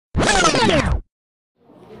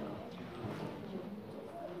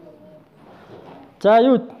За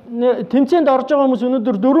юу тэмцээнд орж байгаа хүмүүс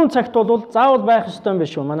өнөөдөр 4 цагт бол заавал байх ёстой юм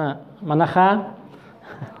биш үү? Манайхаа.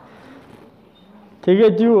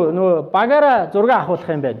 Тэгээд юу нөгөө багаараа зураг авахулах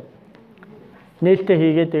юм байна. Нээлттэй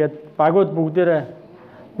хийгээд тэгээд багууд бүгдээрээ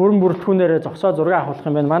бүрэн бүрэлдэхүүнээрээ зогсоо зураг авахулах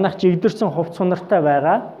юм байна. Манайх жигдэрсэн хувц сунартай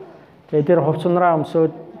байгаа. Тэгээд тэр хувц сунараа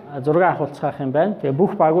өмсөөд зураг авахулцгаах юм байна. Тэгээд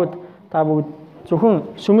бүх багууд та бүгд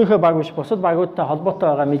зөвхөн сүмийнхээ баг биш бусад багуудтай холбоотой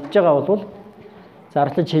байгаа мэдж байгаа бол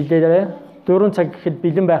зарлаж хэлээрэй. 4 цаг гэхэд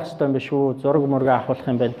бэлэн байх хэрэгтэй юм биш үү? Зураг мураг авахулах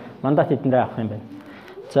юм байна. Мандат эдэндээ авах юм байна.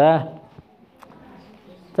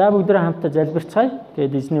 За бүгдээ хамтдаа залбирцгаая.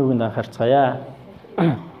 Тэгээд эзний үгэнд анхаарцгаая.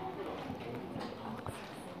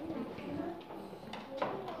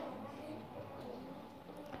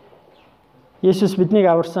 Есүс биднийг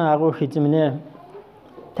аварсан агуу эзэмнэ.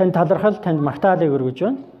 Танд талархал, танд магтаалыг өргөж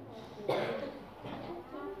байна.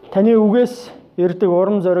 Таны үгээс ирдэг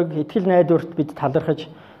урам зориг, итгэл найдварт бид талархаж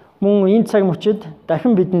мөн энэ цаг мөчид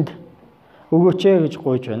дахин бидэнд өгөөч гэж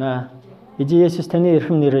гуйж байна. Эзэн Есүс таны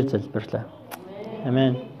эрхэм нэрээр залбирлаа.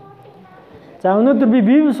 Амен. За өнөөдөр би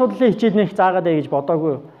Библи судлалын хичээл нэг заагаад бай гэж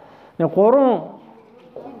бодоогүй. Нэг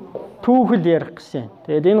 3 түүхэл ярих гэсэн.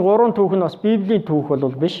 Тэгээд энэ 3 түүх нь бас Библийн түүх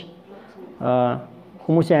бол биш.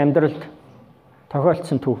 Хүмүүсийн амьдралд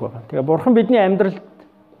тохиолдсон түүх байна. Тэгээд Бурхан бидний амьдралд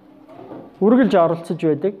үргэлж оролцож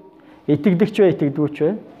байдаг. Итгэдэгч бай, итгэдэггүйч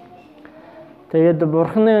бай. Тэгээд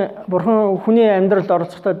Бурхан хүний амьдралд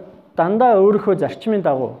оролцохдоо дандаа өөрийнхөө зарчмын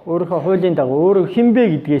дагуу, өөрийнхөө хуулийн дагуу, өөрөө хинбэ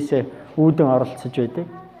гэдгээсээ үүдэн оролцож байдаг.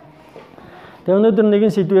 Тэгээ өнөөдөр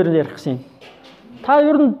нэгэн сэдвээр ярих гэсэн. Та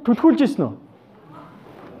ер нь түлхүүлж ирсэн үү?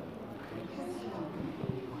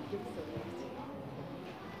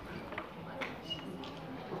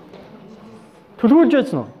 Түлхүүлж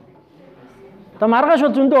байсан уу? Та маргааш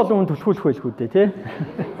бол зөндөө олон хүн түлхүүлэх байлгүй дээ, тий?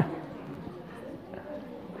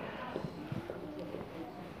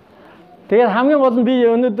 Тэгээд хамгийн гол нь би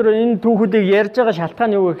өнөөдөр энэ түүхүүдийг ярьж байгаа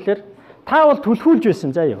шалтгаан юу вэ гэхээр та бол түлхүүлж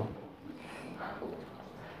байсан заа юу.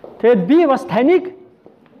 Тэгээд би бас таныг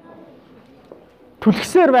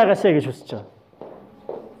түлхсээр байгаасаа гэж хүсэж байгаа.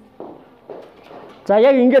 За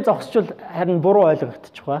яг ингэж зогсчвал харин буруу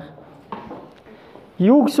ойлгогдчих байх.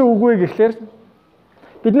 Юу гэсэн үг вэ гэхээр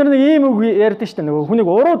бид нар нэг ийм үг ярьдаг шүү дээ. Нөгөө хүнийг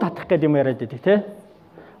уруу татах гэдэг юм яриад байдаг тий.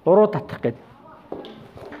 Уруу татах гэдэг.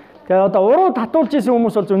 Тэгээ одоо уруу татуулж исэн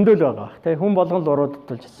хүмүүс бол зөндөл байгаа. Тэ хүн болгон л уруу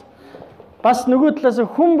татуулж исэн. Бас нөгөө талаас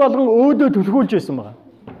хүн болгон өөдөө түлхүүлж исэн байгаа.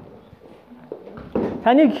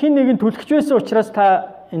 Таныг хин нэг нь түлхэж байсан учраас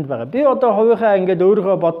та энд байгаа. Би одоо хувийнхаа ингээд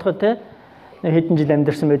өөрийгөө бодоход те нэг хэдэн жил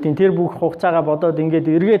амьдарсан байдیں۔ Тэр бүх хугацаагаа бодоод ингээд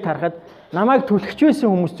эргээд харахад намайг түлхэж байсан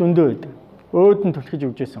хүмүүс зөндөө байдаг. Өөдөн түлхэж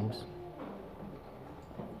өгч байсан хүмүүс.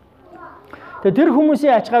 Тэгээ тэр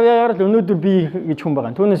хүмүүсийн ач авьяагаар л өнөөдөр би гэж хүн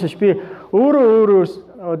байгаа. Түүнээс биш би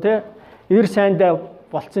өөрөө те эр сайндаа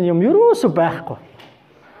болцсон юм ерөөсөө байхгүй.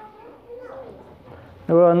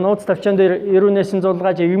 Нөгөө нууц тавчаан дээр эрүүнээс нь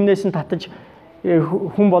зулгааж, эгэмнээс нь татаж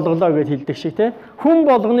хүн болголоо гэж хэлдэг шиг те. Хүн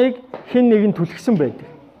болгоныг хэн нэгэн түлхсэн байдаг.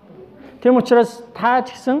 Тэм учраас та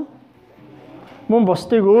ч гэсэн мөн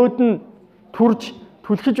бусдыг өөдөн түрж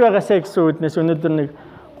түлхэж байгаасаа гэсэн үднээс өнөөдөр нэг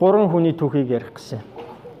 3 хүний түүхийг ярих гэсэн.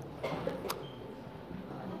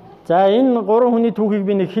 За энэ 3 хүний түүхийг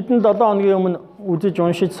би нэг хэдэн 7 хоногийн өмнө үзэж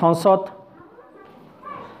уншиж сонсоод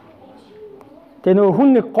тэгээ нөгөө хүн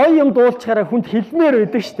нэг гоё юм дуулчихаараа хүнд хэлмээр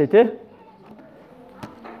байдаг шүү дээ тий.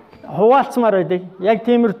 Хуваалцмаар байдаг. Яг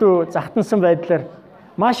тиймэрдүү захтансан байдлаар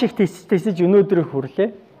маш их тэсэж өнөөдрийг хүрлээ.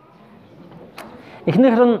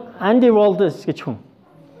 Эхнийхэр нь Andrew Valdez гэж хүн.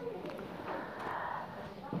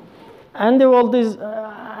 Andrew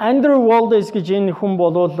Valdez гэж энэ хүн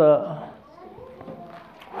болвол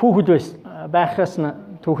хүүхэд байхаас нь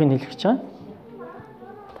түүхийг хэлэх гэж байна.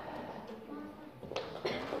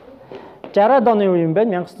 60-аад оны үе юм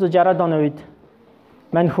байна. 1960-аад оны үед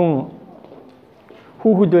мань хүн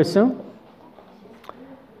хүүхэд байсан.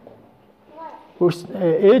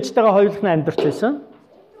 Ээжтэйгээ хоёулах нь амьдарч байсан.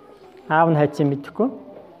 Аав нь хайцсан мэдэхгүй.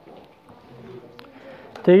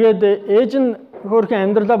 Тэгээд ээж нь хөөрхөн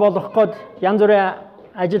амьдралаа болгох гээд янз бүрийн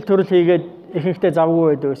ажил төрөл хийгээд ихэнхдээ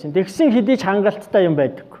завгүй байдаг байсан. Тэгсэн хэдий ч хангалттай юм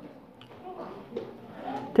байдаг.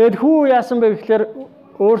 Тэгэд хүү яасан бэ гэхээр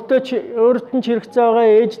өөртөө ч хэрэгцээ байгаа,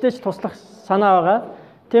 ээжтэй ч туслах санаа байгаа.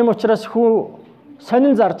 Тийм учраас хүү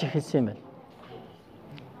сонин зарж эхэлсэн юм байна.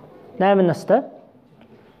 8 настай.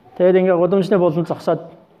 Тэгэд ингээ гудамжны буланд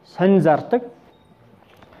зогсоод сонин зардаг.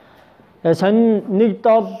 Сонин $1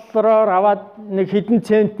 аваад нэг хэдэн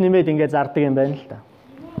цент нэмээд ингээ зардаг юм байна л да.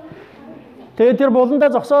 Тэгээд тэр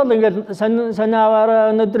буландаа зогсоод ингээ сонин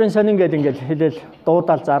аваараа өнөөдрийн сонин гэдэг ингээ хэлээл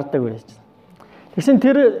дуудаал зардаг байж. Тэгсэн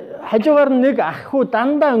тэр хажуугаар нэг ах хүү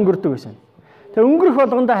дандаа өнгөрдөг байсан. Тэгээ өнгөрөх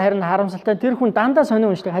болгондоо харин харамсалтай тэр хүн дандаа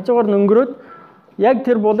сонин уншдаг. Хажуугаар нь өнгөрөөд яг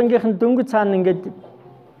тэр булангийнх нь дөнгөж цаана ингээд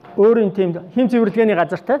өөрийн тийм хэм цэвэрлэгээний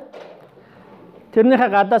газартай. Тэрнийхээ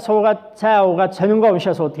гадаа суугаад цай уугаад сонингоо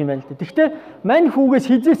уншаа суудаг юм байна л да. Тэгвэл мань хүүгээс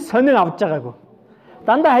хизээс сонин авч байгаагүй.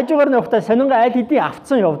 Дандаа хажуугаар нь явахдаа сонингоо аль хэдийн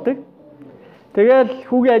авцсан явдаг. Тэгэл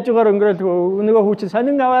хүүгийн хажуугаар өнгөрөөл нөгөө хүү чинь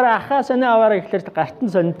сонин аваараа ахаа сонин аваараа гэхлээр гарт нь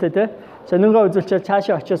сонинтой те. Сонингоо үзүүлчихэл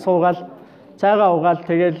цаашаа очиж суугаал цайгаа уугаал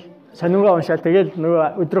тэгэл сонингоо уншаал тэгэл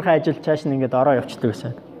нөгөө өдрийнхөө ажил цааш нь ингээд ороо явчихдаг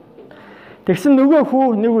гэсэн. Тэгсэн нөгөө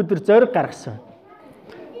хүү нэг өдөр зориг гаргасан.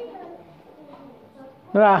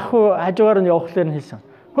 Нөгөө ах хүү хажуугаар нь явахлаар нь хэлсэн.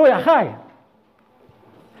 Хөө яхаа.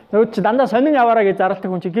 Нөгөө чи дандаа сонин аваараа гэж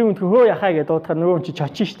зарлдаг хүн чи гин өнтгөө хөө яхаа гэж дуудахаар нөгөө хүн чи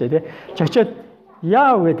чочин штэ тий. Чочоод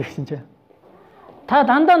яав гэдэг гисэн чи. Та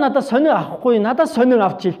дандаа надад сонин авахгүй надад сонин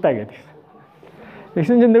авч ил та гэдэг.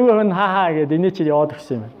 Тэгсэн чи нөгөө хүн хаа гэдэг энэ чи яваад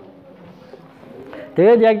өгсөн юм.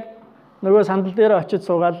 Тэгээд яг нөгөө сандал дээр очиж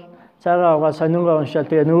суугаад цаагаа угаа сонингоо уншаал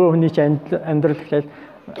тэгээ нөгөө хүний чи амьдрал гэхлээр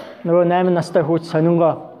нөгөө 8 настай хүүч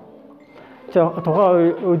сонингоо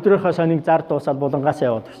тухайн өдрийнхөө сониг зар дуусаад булангаас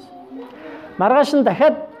яваад байсан. Маргааш нь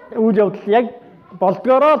дахиад үйл явдал яг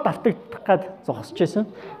болдгоороо давтагдах гад зогсож байсан.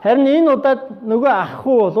 Харин энэ удаад нөгөө ах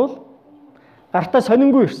хүү бол гартаа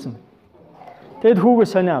сонингүй ирсэн. Тэгэд хүүгээ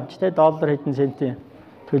сони авч те доллар хэдэн центийн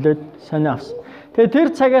төлөөд сони авсан. Тэгээ тэр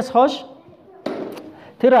цагаас хойш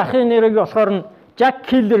тэр ахын нэрийг болохоор нь Jack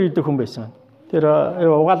Killer гэдэг хүн байсан. Тэр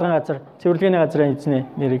угаалгын газар, цэвэрлэгээний газрын эзний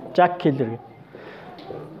нэрийг Jack Killer гэдэг.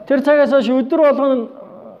 Тэр цагаас хойш өдөр болгон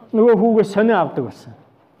нөгөө хүүгээс сонин авдаг болсон.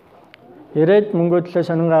 Ирээд мөнгөдлөө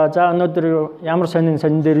сонин аваа. За өнөөдөр ямар сонин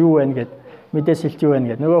дээр юу байна гэд мэдээс хэлт юу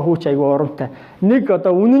байна гэд нөгөө хүүч айгүй урамтай. Нэг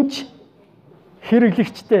одоо үнэнч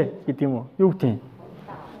хэрэглэгчтэй гэдэг юм уу? Юу гэдэг юм.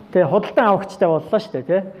 Тэгээ худалдан авахчтай боллоо шүү дээ,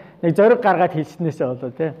 тий. Нэг зориг гаргаад хэлснээсээ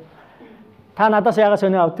болоо, тий. Та надаас яагаад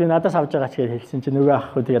сонин авдгийг надаас авч байгаа ч гэж хэлсэн чинь нөгөө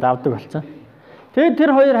ах хөө тэгээд авдаг болсон. Тэгээд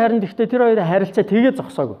тэр хоёр харин тэгтээ тэр хоёрын харилцаа тэгээ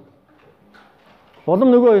зогсоогүй. Улам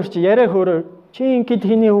нөгөө хоёр чи яриа хөөрөө чи ингээд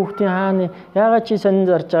хийний хүүхдийн хааны яагаад чи сонин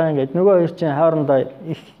зарж байгаа ингээд нөгөө хоёр чи хоорондоо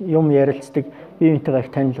их юм ярилцдаг бие биентэйгээ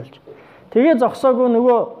их танил болж. Тэгээ зогсоогүй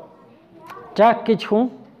нөгөө Жак гэж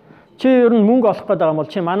хүн чи ер нь мөнгө олох гээд байгаа юм бол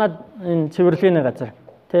чи манад энэ цэвэрлэгээний газар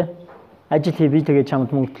тий ажил хий би тэгээ чамд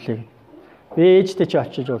мөнгө төлье. Би ээжтэй чи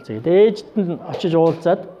очиж уулзъя. Ээжт нь очиж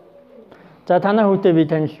уулзаад за танаа хүүтэй би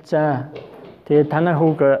танилцсан. Тэгээ танаа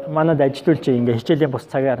хүүг манад ажилуулж ингээ хичээлийн бус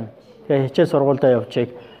цагаар нь тэгээ хичээл сургуультай явчихыг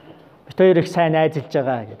бит хоёр их сайн найзалж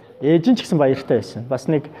байгаа гэдэг. Ээж нь ч гэсэн баяртай байсан. Бас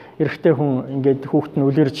нэг эрэгтэй хүн ингээд хүүхэд нь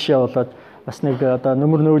үлгэр жишээ болоод бас нэг одоо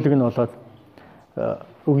нөмөр нөөлөг нь болоод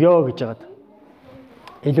өгөө гэж яагаад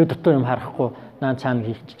илүү дутуу юм харахгүй наа цаана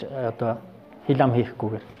хийх одоо хил ам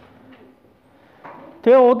хийхгүйгээр.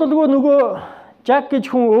 Тэгээ удалгүй нөгөө Жак гэж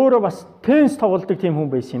хүн өөрөө бас теннис тоглодог тийм хүн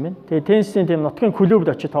байсан юм байна. Тэгээ теннисийн тийм нутгийн клубд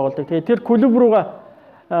очиж тоглодог. Тэгээ тэр клуб руугаа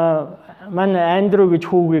манай Андрю гэж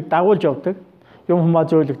хүүгийг дагуулж явдаг. Юм humаа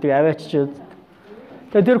зөөлөгдөг, авааччихэд.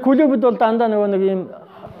 Тэгээ тэр клубд бол дандаа нөгөө нэг юм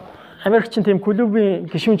Америкчин тийм клубын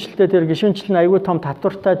гишүүнчлэлтэй тэр гишүүнчлэл нь аягүй том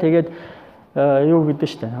татвартай тэгээд юу гэдэг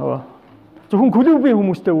штэ. Зөвхөн клубын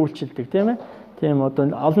хүмүүстэй үйлчилдэг тийм ээ. Тийм одоо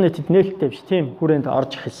олон нийтэд нээлттэй биш. Тийм хүрээнд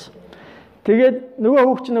орж ирсэн. Тэгээд нөгөө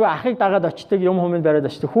хүүхд чинь нөгөө ахыг дагаад очдөг, юм хүмүүс бариад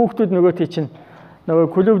очдөг. Хүүхдүүд нөгөө тий чинь нөгөө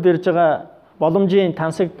клубд ирж байгаа боломжийн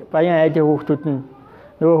тансаг баян айлын хүүхдүүд нь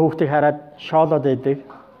нөгөө хүүхдийг хараад шоолоод байдаг.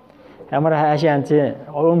 Ямар хаашаа анзын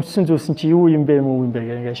өмссөн зүйлсэн чи юу юм бэ юм бэ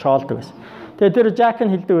гэх ингээд шоолдог байсан. Тэгээд тэр Жак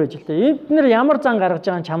нь хэлдэг байж л дээ. Энд нэр ямар зан гаргаж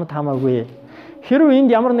байгаа нь чамд хамаагүй. Хэрвээ энд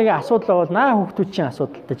ямар нэгэн асуудал бол наа хүүхдүүд чинь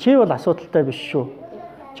асуудалтай. Чи бол асуудалтай биш шүү.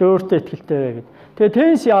 Чи өөртөө ихтэй бай гэд. Тэгээд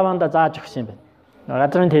теннис явандаа зааж өгсөн юм байна.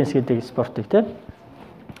 Газрын теннис гэдэг спортыг тийм.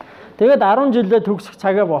 Тэгээд 10 жилдээ төгсөх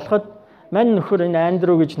цагаа болоход мань нөхөр энэ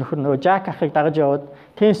Андрю гэж нөхөр нөгөө Жак ахыг дагаж яваад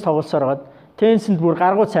теннис тоглосоороод теннисэнд бүр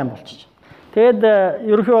гаргуу сайн болчих. Тэгээд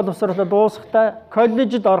ерөнхий боловсролоо дуусгахдаа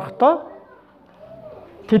коллежид орохдоо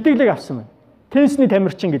тэтгэлэг авсан байна. Теннисний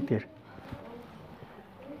тамирчин гэдгээр.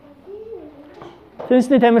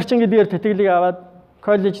 Теннисний тамирчин гэдгээр тэтгэлэг аваад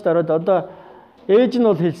коллежид ороод одоо ээж нь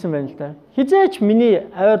бол хэлсэн байна л да. Хизээч миний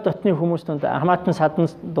аваар дотны хүмүүс донд хамаатан садан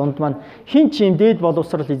дунд маань хин ч юм дээд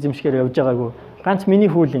боловсрал эзэмшгээр явж байгаагүй. Ганц миний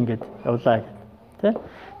хүүл ингэж явлаа гэдэг. Тэ?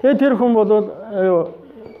 Тэгээд тэр хүн бол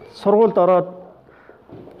сургуульд ороод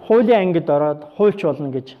хуулийн ангид ороод хуульч болно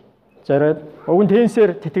гэж зориод уг нь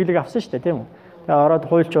теннисээр тэтгэлэг авсан шүү дээ тийм үү. Тэгээд ороод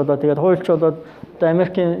хуульч болоо тэгээд хуульч болоод одоо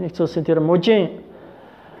Америкийн нэгдсэн улсын тэр мужийн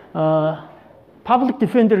public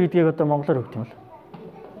defender гэдгийг одоо монголоор өгд юм бол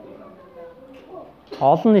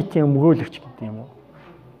олон нийтийн өмгөөлөгч гэдэг юм уу.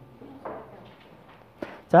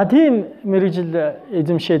 За тийм мэрэгжил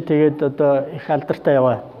эзэмшээд тэгээд одоо их алдартай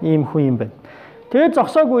яваа ийм хүн юм байна. Тэгээд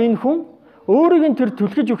зогсоогүй энэ хүн өөрийг нь тэр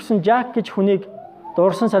түлхэж өгсөн Жак гэж хүнийг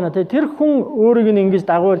дуурсан санаа. Тэр хүн өөрийг нь ингэж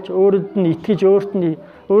дагуулж, өөрөд нь итгэж,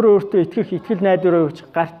 өөртөө итгэх итгэл найдвар өгч,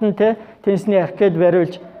 гарт нь тэнцний аркад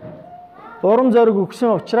бариулж урам зориг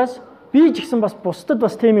өгсөн учраас би ч гэсэн бас бусдад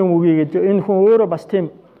бас тийм юм өгье гэдэг. Энэ хүн өөрөө бас тийм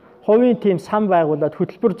хувийн тийм сан байгуулад,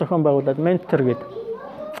 хөтөлбөр зохион байгуулад, ментор гэдэг.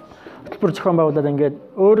 Хөтөлбөр зохион байгуулад ингээд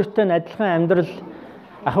өөрөөтэй адилхан амьдрал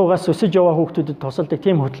ахуйгаас өсөж яваа хүүхдүүдэд тусалдаг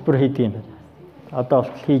тийм хөтөлбөр хийдэг юм байна. Одоо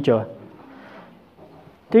болтол хийж яваа.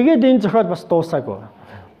 Тэгээд энэ зохиол бас дуусаагүй.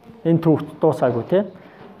 Энэ түүх дуусаагүй тийм.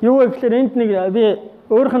 Юу вэ гэхээр энд нэг би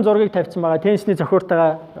өөрийнх нь зургийг тавьсан байгаа. Теннисний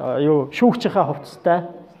зохиуртайгаа шүүгчийнхаа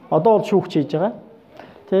хувцастай. Одоо бол шүүгч хийж байгаа.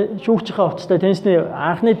 Тэ шүүгчийнхаа хувцастай теннисний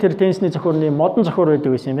анхны тэр теннисний зохиурны модон зохиур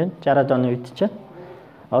байдаг байсан юм байна. 60-аад оны үед чинь.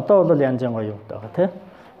 Одоо бол янз янз гоё юм байгаа тийм.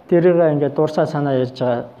 Тэрийг ингээд дурсаа санаа ярьж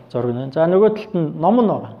байгаа зураг нэ. За нөгөө талд нь ном нь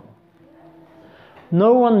байгаа.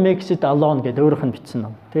 No one makes it alone гэдэг өөрийнх нь бичсэн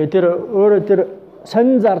ном. Тэгээ тэр өөрөө тэр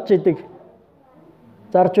сонин зарж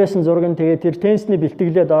байсан зураг нь тэгээ тэр теннисний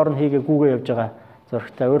бэлтгэлээ доор нь хийгээ гүүгээ явж байгаа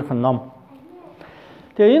зурагтай өөрийнх нь ном.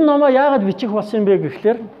 Тэгээ энэ номоо яагаад бичих болсон юм бэ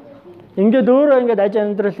гэхлээр ингээд өөрөө ингээд аж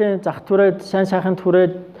амьдралын зах түрээд сайн сайхан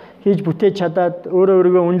түрээд хийж бүтээж чадаад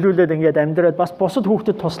өөрийгөө үнэлүүлээд ингээд амьдраад бас бусад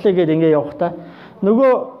хүүхдэд туслая гэдээ ингээд явахдаа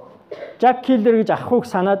нөгөө Жак Киллер гэж ах トゥ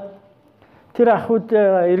санаад тэр ахуд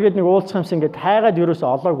эргээд нэг уулзах юмсан ингээд хайгаад ерөөсөө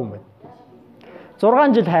олоогүй юм байна.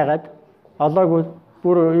 6 жил хайгаад олоогүй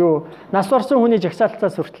бүр нас барсан хүний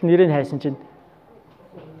жагсаалтаас хүртэл нэрийг хайсан чинь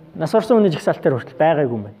нас барсан хүний жагсаалтаар хүртэл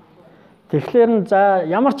байгаагүй юм байна. Тэгэхээр нь за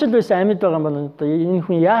ямар ч л байсан амьд байгаа юм байна. Энэ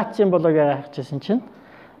хүн яац юм болоо гэж хайчихсан чинь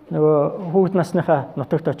нөгөө хүүхэд насныхаа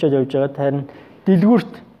нутагт очиод явж байгаа харин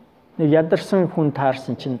дэлгүүрт нэг ядарсан хүн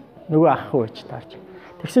таарсан чинь нөгөө ах хүү байж таарч.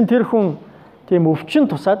 Тэгсэн тэр хүн тийм өвчин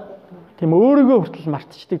тусаад тийм өөрийгөө хүртэл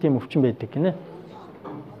мартчихдаг тийм өвчин байдаг гинэ.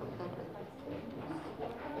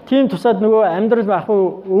 Тийм тусаад нөгөө амьдрал ах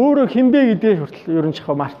хүү өөрөө хинбэ гэдгээ хүртэл ерөн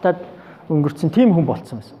чихо мартаад өнгөрцөн тийм хүн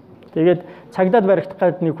болцсон байсан. Тэгээд цагдаад баригдах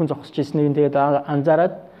гээд нэг хүн зогсож ирсэн нэг тэгээд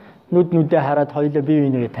анзаараад нүдээ хараад хоёулаа бие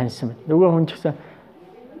бинийгээ таньсан байна. Нөгөө хүн ч гэсэн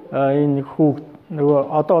энэ хүүхд нөгөө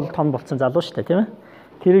одоо бол том болсон залуу шүү дээ тийм ээ.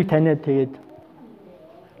 Тэрийг таниад тэгээд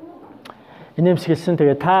инээмсэглсэн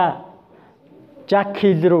тэгээд та Жак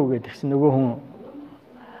Киллер үү гэдгсэн нөгөө хүн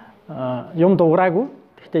юм дуураагүй.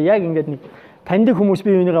 Гэхдээ яг ингээд нэг таньдаг хүмүүс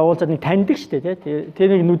бие бинийгээ уулзаад нэг таньдаг шүү дээ тийм. Тэр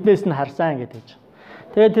нэг нүднээс нь харсан гэдэг.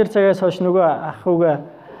 Тэгээд тэр цагаас хойш нөгөө ах хүүгээ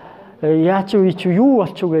яач юу чи юу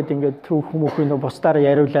болчих вэ гэдэг ингээд түүх хүмүүхийг нөө бусдаар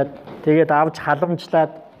яриулаад тэгээд авч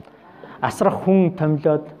халамжлаад асрах хүн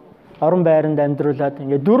томлоод орон байранд амьдруулад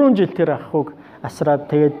ингээд 4 жил тэр ах хүүг асраад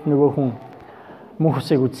тэгээд нөгөө хүн мөнх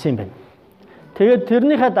усыг үдсэн юм байна. Тэгээд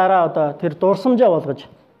тэрнийхээ дараа одоо тэр дурсамжаа болгож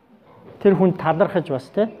тэр хүн талархаж бас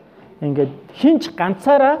те ингээд хинч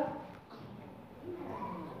ганцаараа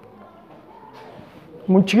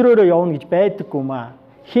мөнчгөрөөрөө явна гэж байдаггүй маа.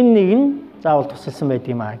 Хин нэг нь заавал тусалсан байдаг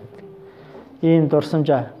юм аа. Ийм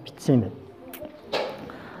дурсамжаа бичсэн юм байна.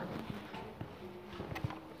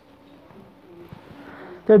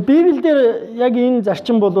 Тэгээ Библиэлд яг энэ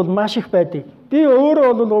зарчим бол маш их байдаг. Би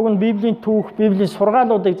өөрөө бол уг нь Библийн түүх, Библийн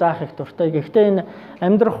сургаалуудыг заах их дуртай. Гэхдээ энэ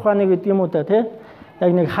амьдрах ухааны гэдэг юм уу та тий?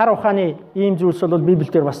 Яг нэг хар ухааны ийм зүйлс бол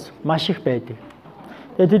Библиэлд бас маш их байдаг.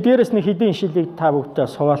 Тэгээ дээрээс нэг хэдийн ишлэлийг та бүгдээ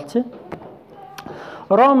суулцъя.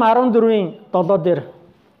 Ром 14-ийн 7 дээр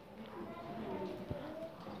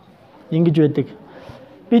ингэж байдаг.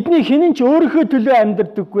 Бидний хинэн ч өөрийнхөө төлөө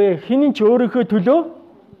амьдрдаггүй, хинэн ч өөрийнхөө төлөө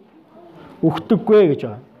үхдэггүй гэж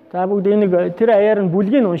байна. За бүгд энийг тэр аяар нь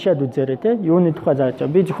бүлгийг уншаад үзээрэй те. Юуны тухай зааж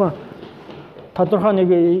байгаа. Би зөвхөн тодорхой нэг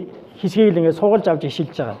хэсгийг л ингээд суулж авч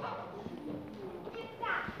ишилж байгаа.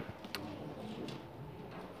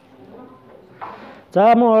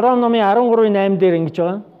 За мөн Ром номын 13:8 дээр ингэж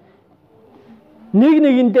байгаа. Нэг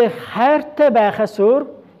нэгэндээ хайртай байхаас өөр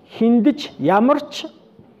хиндэж ямар ч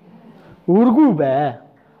үргүй бай.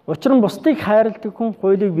 Учир нь бусдыг хайрладаг хүн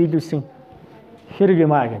хуулийг биелүүлсэн хэрэг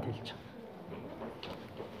юм аа гэж хэлж байгаа.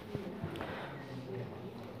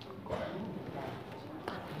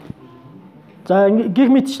 За гих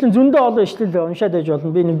мэтчлэн зөндөө олон ишлэл уншаад байж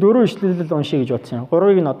болно. Би нэг 4 ишлэл уншия гэж бодсон.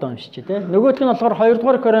 3-ыг нь одоо уншчих тий. Нөгөөх нь болохоор 2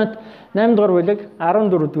 дугаар Коринт 8 дугаар бүлэг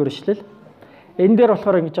 14 дугаар ишлэл. Энэ дээр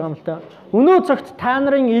болохоор ингэж байгаа юм л та. Өнөө цагт та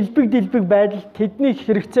нарын элбэг дэлбэг байдал тэдний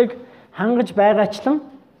хэрэгцээг хангаж байгаачлан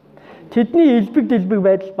тэдний элбэг дэлбэг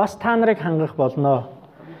байдал бас та нарыг хангах болно.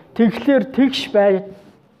 Тэгэхээр тэгш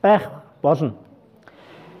байх болно.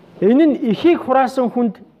 Энэ нь ихийг хураасан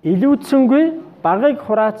хүнд илүүдсэнгүй, багыг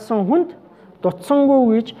хураацсан хүнд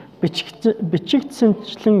дутсангүй гэж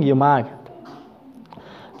бичигдсэнчлэн юм аа.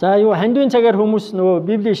 За юу хандивын цагаар хүмүүс нөгөө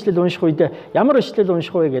Библийн ишлэл унших үед ямар ишлэл унших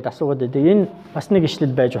вэ гэдээ асуугаад байдаг. Энэ бас нэг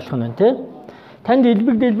ишлэл байж болох нь тий. Танд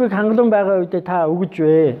элбэг хангалуун байгаа үед та өгөж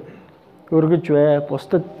вэ? Өргөж вэ?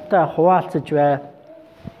 Бусдадтай хуваалцаж вэ?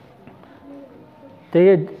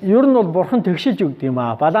 Тэгээд ер нь бол бурхан тэгшилж өгдөг юм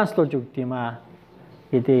аа, баланслуулж өгдөг юм аа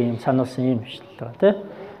гэдэг юм сануулсан юм ишлэл байгаа тий.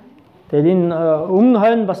 Тэгээд энэ өмнө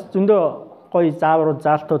хойно бас зөндөө гоё зааврууд,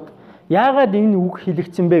 заалтууд яагаад энэ үг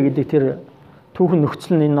хэлэгдсэн бэ гэдэг тэр түүхэн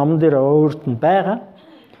нөхцөл нь энэ номон дээр өөрт нь байгаа.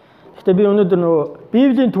 Гэхдээ би өнөөдөр нөгөө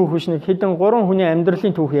Библийн түүх биш нэг хэдэн 3 хүний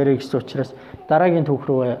амьдралын түүх яриа гэсэн учраас дараагийн түүх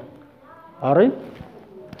рүү оръё.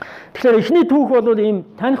 Тэгэхээр эхний түүх бол ийм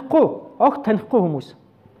танихгүй, огт танихгүй хүмүүс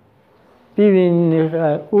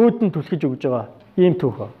Библийн өөдөн түлхэж өгж байгаа ийм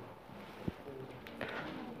түүх.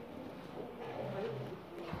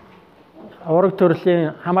 Ураг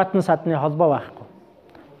төрлийн хамаатан садны холбоо байхгүй.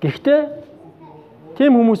 Гэхдээ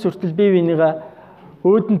тийм хүмүүс хүртэл Библийн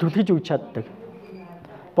өөдөн түлхэж өгч чаддаг.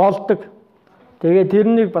 Болдог. Тэгээд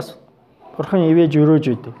тэрнийг бас бурхан ивэж өрөөж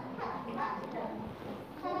өгдөг.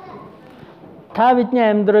 Та бидний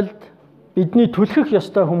амьдралд бидний түлхэх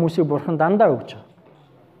ёстой хүмүүсийг бурхан дандаа өгч байгаа.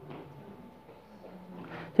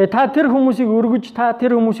 Тэгээд та тэр хүмүүсийг өргөж, та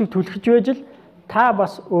тэр хүмүүсийг түлхэж байж л та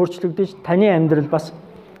бас өөрчлөгдөж, таны амьдрал бас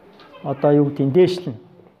одоо юу гэдэг нь дээшлэн.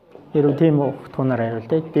 Хэрвээ тийм утгаараар хариул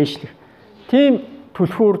тэ дээшлэх. Тийм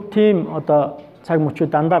түлхүүр, тийм одоо цаг мөчүүд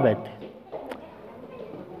дандаа байдаг.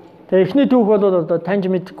 Тэгээ эхний түүх бол одоо таньж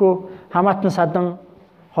мэдхгүй хамаатан садан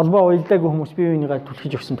холбоо уялдаагүй хүмүүс бие бинийгээ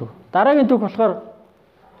түлхэж өгсөн түүх. Дараагийн түүх болохоор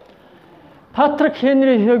Patrick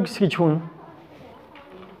Henry Hughes гэж хүн.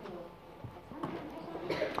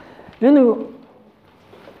 Энэ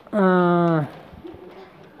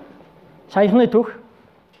саяхны түүх.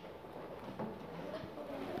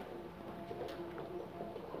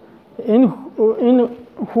 Энэ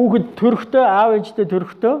хүүхэд төрөхдөө аав ээжтэй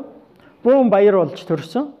төрөхдөө бөөн баяр болж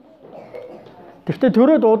төрсөн. Тэгвэл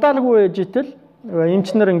төрөөд удаалгүй ээжтэй л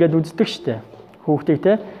эмч нар ингээд үздэг штэ. Хүүхдийг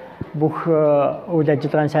те бүх үйл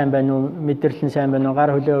ажиллагааны сайн байна уу, мэдрэл нь сайн байна уу,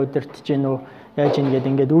 гар хөлөө өдөртж гин үү, яаж ийн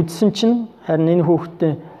гэдэг ингээд үзсэн чинь харин энэ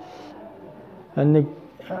хүүхдээ нэг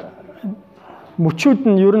мөчүүд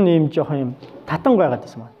нь ер нь ийм жоох юм татан байгаад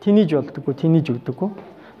байсан ба. Тэнийж болдоггүй, тэнийж өгдөггүй.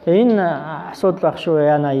 Тэгээ энэ асуудал байх шүү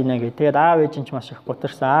яана ийнэ гэх. Тэгээд аав ээж нь ч маш их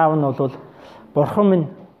гутарсан. Аав нь бол бурхан минь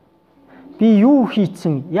би юу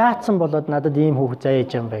хийцэн, яатсан болоод надад ийм хүүхэд зааж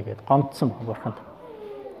байгаа юм бэ гэд гомдсон бурханд.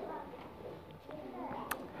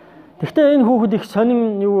 Гэхдээ энэ хүүхэд их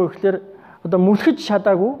сонин юу вэ гэхээр одоо мүлхэж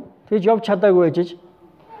чадаагүй, тэгж явж чадаагүй ээжж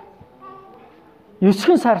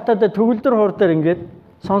 9 сартаад төгөлдөр хуур дээр ингээд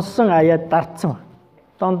сонссон аяад дардсан.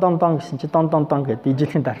 Дон гэсэн чи дон гэд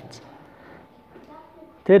ижилхэн дардсан.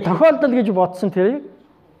 Тэгээ тохиолдол гэж бодсон тэрийг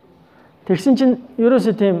тэгсэн чинь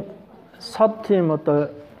ерөөсөө тийм сод тийм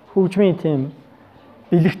одоо хөгжмийн тийм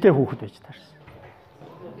бэлэгтэй хүүхэд байж таарсан.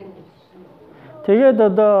 Тэгээд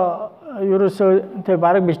одоо ерөөсөө тэг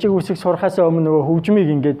бараг бичиг үсэг сурахаас өмнө нөгөө хөгжмийг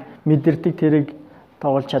ингээд мэдэрдэг тэрийг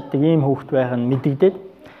тоглож чаддаг ийм хүүхэд байх нь мэдэгдээд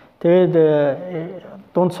тэгээд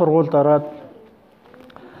дунд сургуульд ороод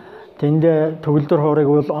тэнд төгөлдөр хуурыг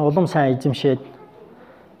улам сайн эзэмшээд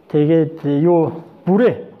тэгээд юу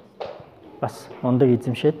бүрээ бас ундаг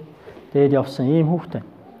эзэмшээд тэгээд явсан ийм хүүхэд.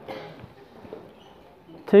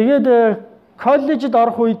 Тэгээд коллежид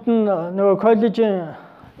орох үед нь нөгөө коллежийн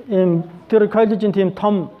ийм тэр коллежийн тийм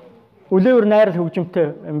том үлээвэр найрал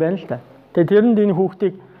хөгжимтэй юм байна л да. Тэгээд тэрэнд энэ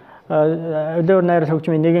хүүхдийг үлээвэр найрал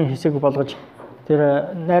хөгжмийн нэгэн хэсэг болгож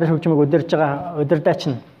тэр найрал хөгжмийг удирж байгаа удирдаач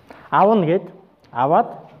нь авна гэд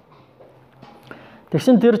аваад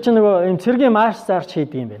тэгсэн тэр чинь нөгөө ийм цэргийн марш зарч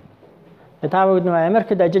хийдэг юм байна. Та бүгд нөгөө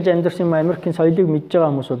Америкт ажиллаж амьдарсан юм Америкийн соёлыг мэдж байгаа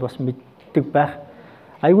хүмүүс бол бас мэддэг байх.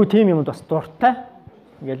 Айгүй тийм юмд бас дуртай.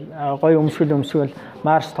 Ингээл гоё өмсгөл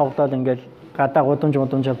марш тоглоод ингээл гадаа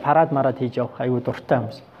гудамж парад марад хийж явах айгүй дуртай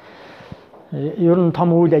хүмүүс. Ер нь том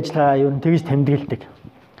үйл ажиллагаа ер нь тэгж тэмдэглэдэг.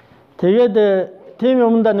 Тэгээд тийм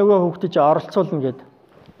юмдаа нөгөө хүүхдээ чи оролцуулна гэд.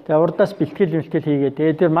 Тэгээ урдаас бэлтгэл хийгээд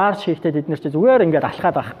тэгээд тэр марш хийхдээ бид нар чи зүгээр ингээд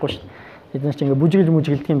алхаад байхгүй шүү. Бид нар чи ингээд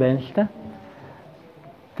бүжгэлдэг юм байна л та.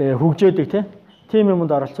 Тэгээ хөгжөөдөг тийм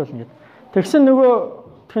юмд оролцуулна гэд. Тэгсэн нөгөө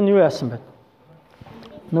тхэн юу яасан бэ?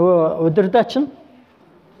 Нөгөө удирдаач нь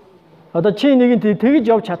одоо чи нэг нь тэгж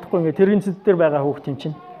явж чадахгүй ингээд тэргийн зэд дээр байгаа хүүхд юм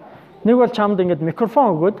чинь. Нэг бол чамд ингээд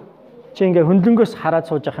микрофон өгөөд чи ингээд хөндлөнгөөс хараад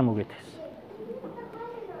сууж явах юм уу гэдэг.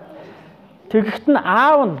 Тэгэхэд нь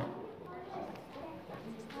аав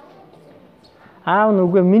нь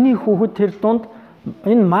үгүй миний хүүхэд тэр дунд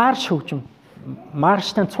энэ марш хөгжим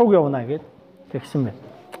марштай цуг явна гэд тэгсэн байна.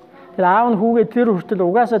 Тэр аав нь хүүгээ тэр хүртэл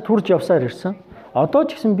угаасаа түрж явсаар ирсэн. Одоо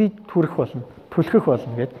ч гэсэн би түлхэх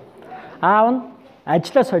болно гэд. Аав нь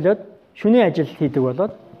ажлаа солиод шөнийн ажил хийдэг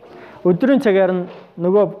болоод өдрийн цагаар нь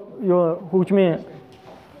нөгөө хөгжмийн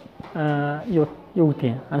юу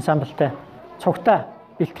гэдэг ансамблтай цугтаа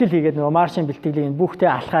бэлтгэл хийгээд нөгөө маршийн бэлтгэлийг бүхтэй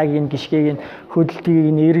алхааг нь гიშгээг нь хөдөлтгийг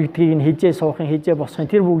нь эргэдгийг нь хизээ суухын хизээ босхын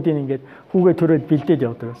тэр бүгдийг ингээд хүүгээ төрөөд бэлдээд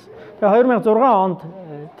явдаг байсан. Тэгээ 2006 онд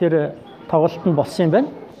тэр тоглолт нь болсон юм байна.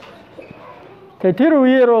 Тэгээ тэр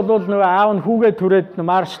үеэр бол нөгөө аав нь хүүгээ төрөөд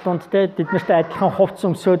марш дунд те бид нартай адилхан хувцс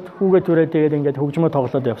өмсөд хүүгээ төрөөд тэгээд ингээд хөгжмөө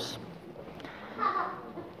тоглоод явсан.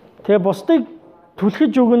 Тэгээ бусдыг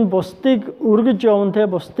түлхэж өгнө, бусдыг өргөж явна те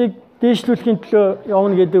бусдыг дээшлүүлэхийн төлөө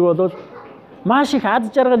явна гэдэг бол маш их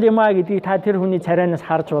аз жаргал юм а гэдгийг та тэр хүний царайнаас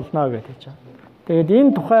харж болно гэж байна. Тэгээд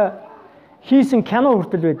энэ тухай хийсэн кино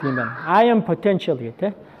хүртэл байдаг юм байна. I am potential гэх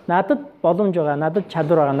те. Надад боломж байгаа, надад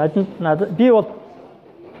чадвар байгаа, надад би бол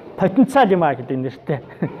потенциал юм а гэдэг нэртэй.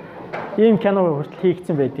 Ийм кино хүртэл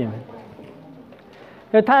хийгдсэн байт юм байна.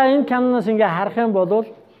 Тэгээд та энэ киноноос ингээ харах юм бол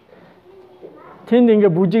тэнд ингээ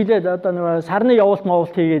бүжиглээд одоо нэг сарны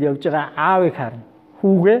явуулт хийгээд явж байгаа аавыг харна.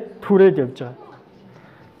 Хүүгээ түрээд явж байгаа.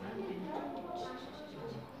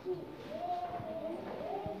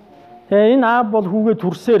 Тэгээ энэ аав бол хүүгээ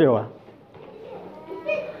түрсээр яваа.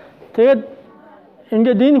 Тэгээд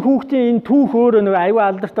ингээд энэ хүүхдийн энэ түүх өөрөө нэг аюу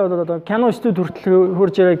алдартай болоод кино студ хүртэл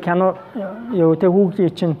хурж ирээ кино юу тэг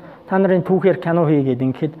хүүхдийн чинь та нарын түүхээр кино хийгээд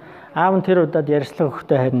ингээд аав нь тэр удаад ярьцлага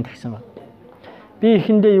өгөхтэй харин тэгсэн байна. Би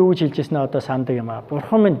эхэндээ юу гэж хэлжсэн нь одоо сандаг юм аа.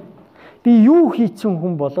 Бурхан минь би юу хийцэн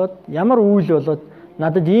хүн болоод ямар үйл болоод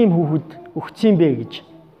надад ийм хүүхэд өгсөн бэ гэж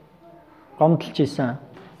гомдлж ийсэн.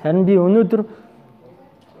 Харин би өнөөдөр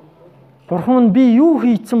Бурхан минь би юу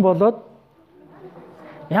хийцэн болоод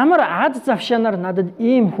ямар аз завшаанаар надад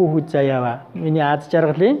ийм хүүхэд заяаваа. Миний аз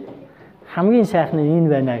жаргалын хамгийн сайхан нь энэ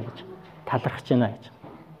байна гэж талархаж байна гэж.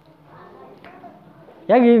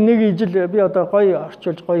 Яг нэг ижил би одоо гоё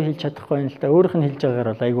орчуулж гоё хэлж чадахгүй юм л да. Өөрийнх нь хэлж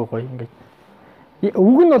байгаагаар бол айгүй гоё ингээд.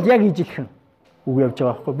 Үг нь бол яг ижилхэн үг явж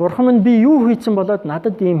байгаа байхгүй. Бурхан минь би юу хийцэн болоод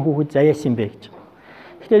надад ийм хүүхэд заяасан бэ гэж.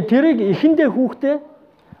 Гэхдээ тэрийг эхэндээ хүүхдээ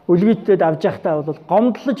үлгийтэд авч явахдаа бол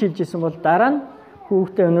гомдлож хэлжсэн бол дараа нь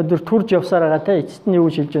хүүхдээ өнөөдөр турж явсаар байгаа те эцэст нь юу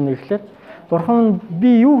гэж хэлж өгнө гэхээр Бурхан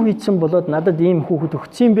би юу хийцэн болоод надад ийм хүүхэд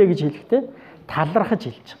өгсөн бэ гэж хэлэхдээ талархаж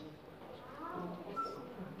хэлж байгаа.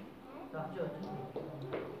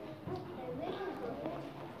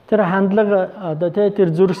 Тэр хандлага одоо тэр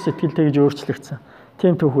зүрх сэтгэлтэй гэж өөрчлөгдсөн.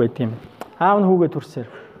 Тийм түүх байт юм. Аав нь хүүгээ түрсээр.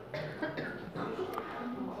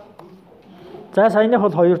 За саяных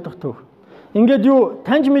бол 2 дахь түүх. Ингээд юу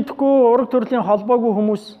таньж мэдэхгүй ураг төрлийн холбоогүй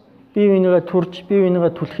хүмүүс бие бинийгээ турж, бие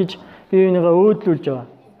бинийгээ түлхэж, бие бинийгээ өөдлүүлж байгаа.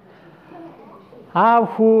 Аав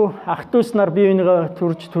хүү ах дүүс нар бие бинийгээ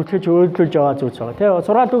турж, түлхэж, өөдлүүлж байгаа зүйлс байгаа. Тэгээ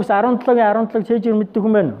сургаалт үгс 17-гийн 17 цээжээр мэддэг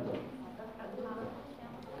хүн байна уу?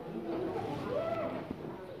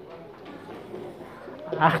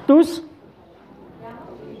 Ах дүүс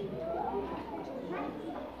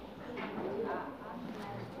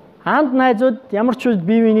анд найзууд ямар ч үед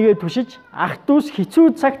бие бинийгээ түшиж ах дүүс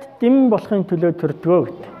хэцүү цагт дэм болохын төлөө төрдгөө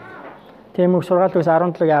гэдэг. Тийм үг сургаалт үгс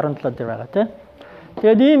 17-гийн 17 дээр байгаа тийм.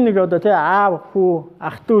 Тэгээд ийм нэг одоо тийм аав хүү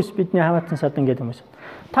ах дүүс бидний хамаатан садан гэдэг хүмүүс.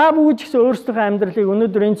 Та бүгд ч гэсэн өөрсдийнхөө амьдралыг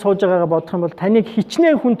өнөөдөр энд сууж байгаагаа бодох юм бол таныг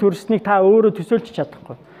хичнээн хүн төрснийг та өөрөө төсөөлж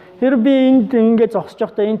чадахгүй. Тэр би энд ингээд зогсож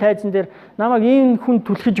байхдаа энэ тайзан дээр намайг энэ хүн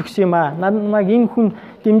түлхэж өгсөн юм аа. Намайг энэ хүн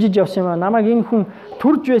дэмжиж явсан юм аа. Намайг энэ хүн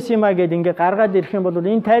түрж байсан юм аа гэдээ ингээд гаргаад ирэх юм бол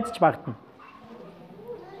энэ тайзч багтана.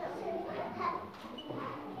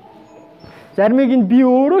 Зармыг нь би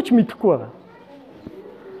өөрөө ч мэдэхгүй байгаа.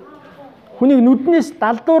 Хүнийг нүднээс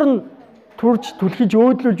далдуур нь түрж түлхэж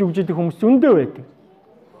өөдлүүлж өгч идэх хүмүүс зөндөө байдаг.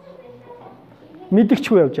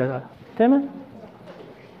 Мэдэгчгүй явж байгаа. Тийм ээ?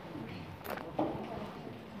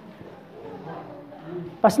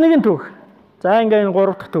 Бас нэгэн түүх. За ингээ энэ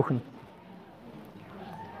 3 дахь түүх нь.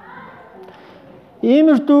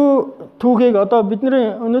 Иймэрдүү түүхийг одоо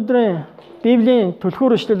бидний өнөөдрийн Библийн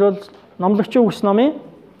түлхүүр ишлэл бол номлогчийн үгс номын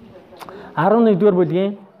 11-р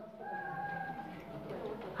бүлгийн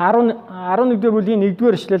 11-р бүлгийн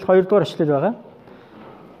 1-р ишлэл, 2-р ишлэл байгаа.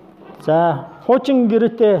 За хуучин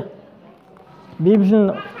гэрээтэй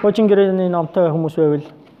Библийн хуучин гэрээний номтой хүмүүс байвал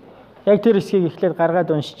яг тэр хэсгийг эхлээд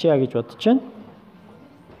гаргаад уншичаа гэж бодож байна.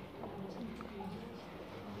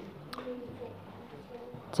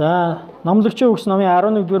 За номлогчийн үгс номын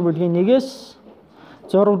 11-р бүлгийн 1-ээс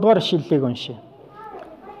 6-р ишлэлийг уншъя.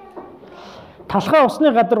 Талхай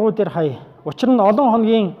усны гадаргуу дээр хай. Учир нь олон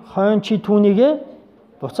хоногийн хойно чи түүнийгээ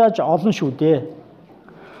буцааж олон шүү дээ.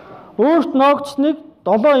 Өөрт ноогдсныг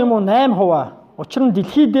 7 юм уу 8%. Учир нь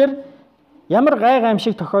дэлхий дээр ямар гай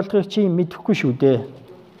гамшиг тохиолдохыг чи мэдэхгүй шүү дээ.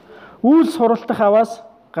 Үүл суралтах аваас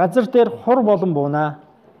газар дээр хур болон буунаа.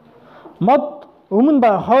 Мод өмнө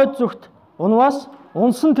ба хойд зүгт унваас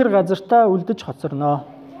унсан тэр газартаа үлдэж хоцорно.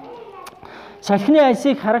 Салхины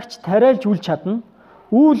айсыг харагч тариалж үлж чадна.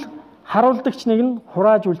 Үүл харуулдагч нэг нь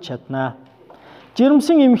хурааж үлж чадна.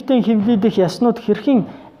 Жирэмсэн эмэгтэй хөвлөдөх яснууд хэрхэн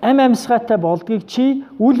ам амьсгаатай болдгийг чи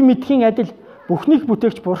үл мэдхийн адил бүхнийг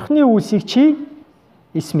бүтээгч Бурхны үйлсийг чи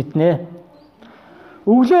эс мэднэ.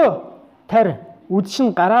 Өглөө тарь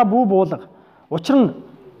үдшин гараа бүү буулга. Учир нь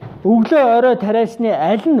өглөө орой тариалсны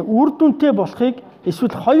аль нь үр дүнтэй болохыг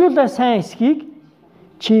эсвэл хоёулаа сайн эсхийг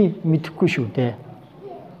чи мэдэхгүй шүү дээ.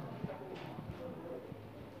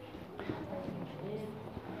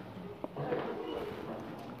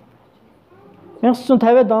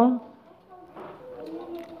 1950-ад он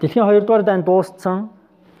дэлхийн 2 дугаар дайнд дууссан.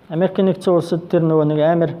 Америкийн нэгдсэн улсад тэр нөгөө нэг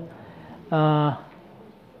амар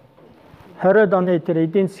 20-ад оны тэр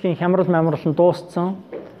эдийн засгийн хямрал мамрал нь дууссан.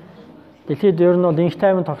 Дэлхийд ер нь бол инх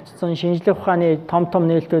тайван тогтцсон шинжлэх ухааны том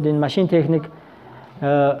нээлтүүд энэ машин техник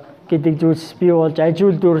гэдэг зүйлс бий болж аж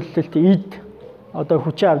үйлдвэрлэлт эд одоо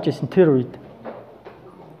хүчээ авч ирсэн тэр үед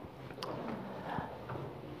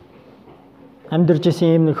амьдарч ирсэн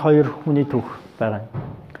ийм нэг хоёр хүний түүх байгаа.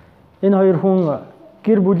 Энэ хоёр хүн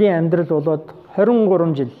гэр бүлийн амьдрал болоод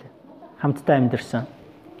 23 жил хамтдаа амьдарсан.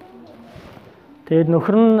 Тэгээд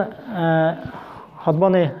нөхөр нь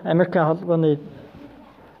Америкийн холбооны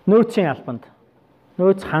нөөцийн албанд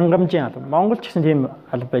нөөц хангамжийн алба. Монголч гэсэн тийм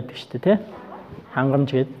алба байдаг шүү дээ, тий? Хангамж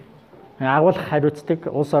гэдэг. Агуулгах хариуцдаг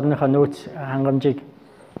улс орныхоо нөөц хангамжийг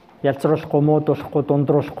ялцруулахгүй, муудуулахгүй,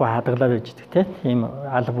 дундруулахгүй хадгалаад байждаг, тий? Тийм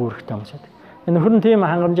алба үүрэгтэй хүмүүс байдаг. Нөхөр нь тийм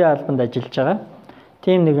хангамжийн албанд ажиллаж байгаа.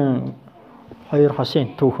 Тийм нэгэн хоёр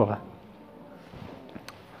хосын түүх байгаа.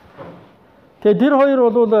 Тэгээд тэр хоёр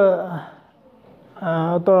бол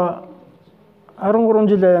одоо 13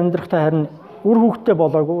 жил амьдрахтаа харин үр хүүхэдтэй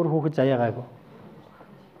болоогүй, үр хүүхэд заяагаагүй.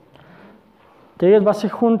 Тэгээд бас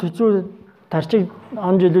их хүнд хэцүү тарчиг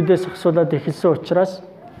он жилүүдээс асуулаад эхэлсэн учраас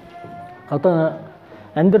одоо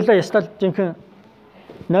амьдралаа ястал жинхэнэ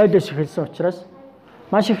нойлоос эхэлсэн учраас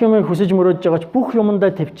маш их юм хүсэж мөрөөдж байгаач бүх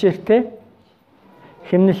юмдаа төвчээртэй,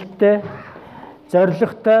 хэмнэлттэй,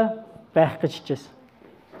 зоригтой байх гэж хичээсэн.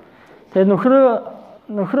 Тэгээд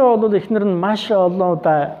нөхрөө бол эхнэр нь маш олон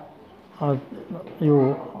удаа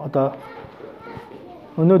одоо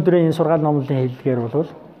өнөөдрийн энэ сургаал номлолын хэллэгээр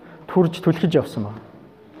бол төрж түлхэж явсан байна.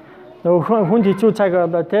 Нөгөө хүнд хэцүү цаг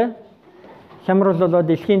болоо те хямрал болоо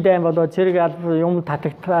дэлхийн дайн болоо зэрэг албар юм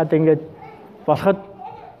татагтаад ингээд болоход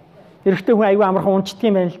эрэгтэй хүн аюу амархан унцдаг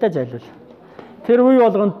юм байна л да зайлвал. Тэр үе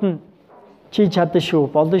болгонд нь чи чадна шүү,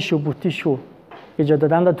 болно шүү, бүтэн шүү гэж одоо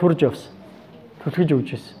дандаа төрж явсан. Түлхэж өгч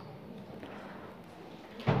байсан.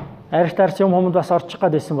 Аригтаарч юм хүмүүс бас орчих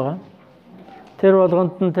гээд байсан байгаа. Тэр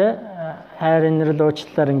болгонд нь те хайр инрэл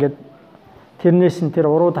уучлалаар ингээд тэрнээс нь тэр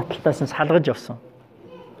уруу таталтаас нь салгаж явсан.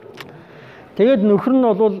 Тэгээд нөхөр нь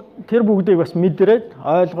бол тэр бүгдийг бас мэдрээд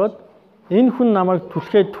ойлгоод энэ хүн намайг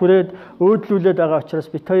түлхээд түрээд өөдлүүлээд байгаа учраас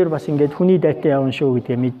бит хоёр бас ингээд хүний дайтаа явна шүү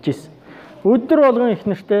гэдгээ мэдчихсэн. Өдөр болгон их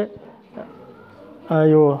нэртэй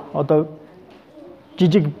одоо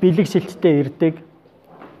жижиг бэлэг сэлттэй ирдэг.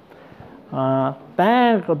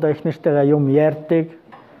 Баян одоо их нэртэйгээ юм ярьдаг.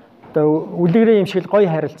 Одоо үлгэрээ юм шиг гоё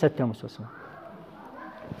харилцаатай хүмүүс байсан.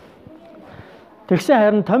 Тэгсэн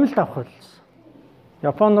харин томилт авах болсон.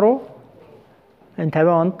 Япон руу энэ 50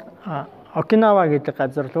 онд Окинава гэдэг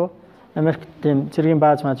газар руу Америкт тийм цэргийн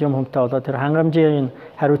бааз маа юм хүмтэй болоод тэр хангамжийн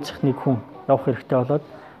хариуцах нэг хүн явах хэрэгтэй болоод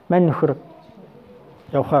мань нөхөр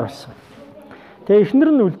явахаар болсон. Тэгээ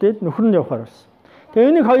эхнэр нь үлдээд нөхөр нь явахаар болсон. Тэгээ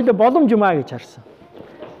энийг хоёулаа боломж юм аа гэж харсан.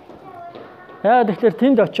 Яа тэгэхээр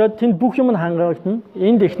тэнд очиод тэнд бүх юм нь хангагдана.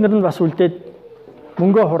 Энд эхнэр нь бас үлдээд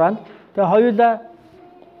мөнгөө хураана. Тэгээ хоёулаа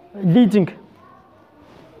лизинг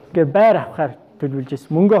гэ байр авахаар төлөвлөж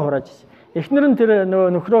ирсэн. Мөнгөө хурааж ирсэн. Эхнэр нь тэр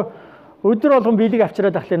нөхрөө өдөр болгон биелэг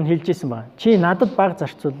авчираад ахлаар нь хэлж ирсэн байна. Чи надад баг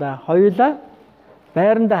зарцуулаа. Хоёулаа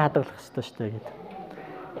байрандаа хадгалах хэрэгтэй шүү дээ гэдэг.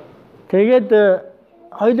 Тэгээд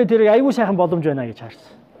хоёулаа тэрийг аягүй сайхан боломж байна гэж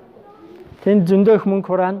харсан. Тэнд зөндөө их мөнгө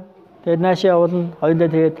хураана. Тэгээд наашаа явуулна. Хоёулаа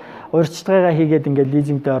тэгээд урьдчилгаагаа хийгээд ингээд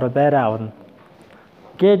лизингдээ ороо байраа авна.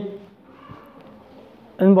 Гээд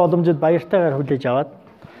энэ боломжид баяртайгаар хүлээж аваад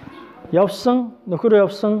явсан, нөхөр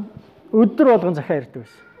явсан, өдөр болгон захиа ирдэг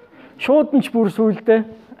байсан. Шууд нь ч бүр сүулдэ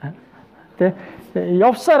тэ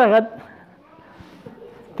явсаар хагаад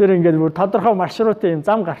тэр ингээд бүр тодорхой маршрутын юм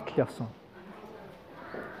зам гартал явсан.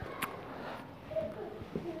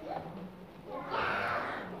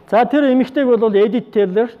 За тэр эмэгтэйг бол Edith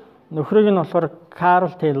Taylor, нөхрийг нь болохоор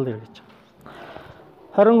Carol Taylor гэж.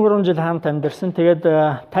 23 жил хамт амьдарсан. Тэгээд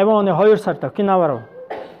 50 оны 2 сард Окинава руу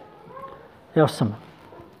явсан байна.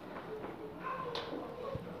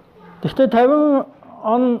 Гэхдээ 50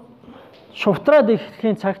 он шувтраад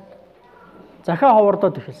ирэхийн цагт захаа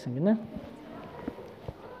ховордоод эхэлсэн гинэ.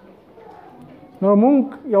 Нөгөө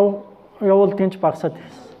мөнгө явуулдгийн ч багасаад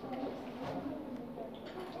эхэлсэн.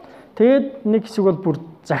 Тэгээд нэг хэсэг бол бүр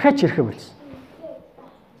захаач ирэхэ болсон.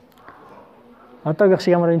 Одоогийнх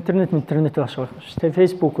шиг ямар интернет байх шүү дээ.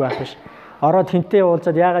 Facebook байх биш. Ороод хинтээ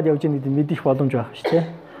уулзаад яагаад явж байгааг мэдэх боломж байх биш тий.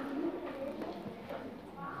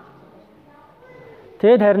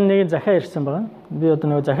 Тэгэд харин нэг захаа ирсэн байгаа. Би одоо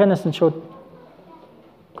нөгөө захаанаас нь шууд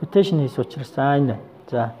quotation хийс учраас энэ.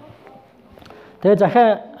 За. Тэгээ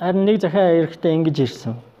харин нэг захаа ирэхдээ ингэж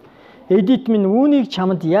ирсэн. Edith минь үүнийг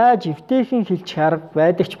чамд яаж эвтэйхэн хэлчих арга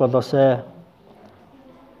байдагч болоосай.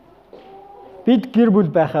 Бид гэр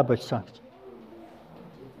бүл байхаа болсон гэж.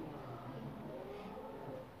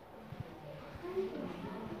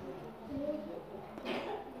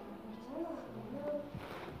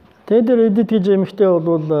 Тэгээд Edith гэж эмэгтэй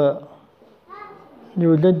бол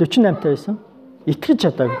юу лээ 48 таа байсан.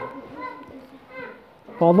 Итгэж чадаагүй.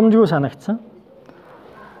 Боломжгүй санагдсан.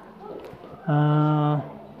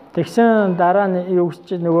 Тэгсэн дараа нь юу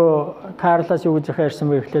гэж нөгөө Карлаас юу гэж захаа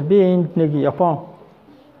ирсэн бэ гэхлээр би энд нэг Япон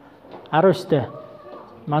 19-тэй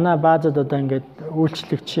манай баазад одоо ингээд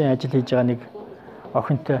үйлчлэгчийн ажил хийж байгаа нэг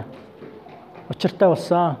охинтой учиртай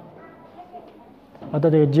болсон.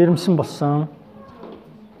 Одоо тэгээ жирэмсэн болсон.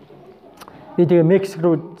 Би тэгээ Мексик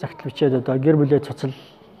руу загтал бичээд одоо гэр бүлээ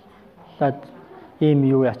цуцлаад ийм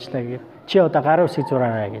юу яачлаа гэгээд чи одоо гарын үсгийг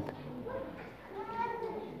зураарай гэдэг.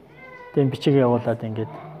 Тэгээ бичиг явуулаад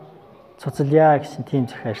ингээд цуцлъя гэсэн тийм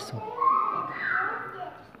захаа ирсэн.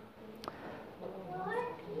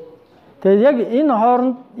 Тэгээд яг энэ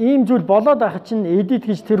хооронд ийм зүйл болоод байх чинь Edith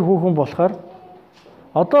гэж тэр хүүхэн болохоор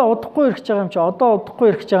одоо удахгүй ирэх гэж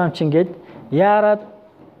байгаа юм чи ингээд яарад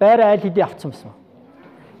байр айл хэдий авцсан байсан.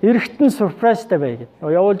 Эрэхтэн surprise-тай бай гэдэг.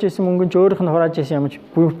 Явуулж исэн мөнгө нь өөрийнх нь хурааж исэн юм чи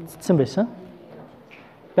бүрдсэн байсан.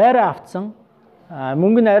 Байраа авцсан.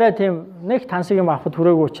 Мөнгө нь арай тийм нэг тансаг юм авахд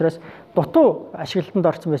хүрээгүй учраас дутуу ашиглалтанд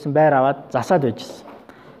орсон байсан байр аваад засаад байжсэн.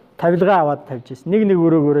 Тавилгаа аваад тавьжсэн. Нэг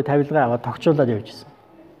өрөөгөөрөө тавилгаа аваад тогтчуулаад явжсэн.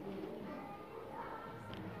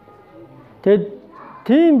 Тэгэд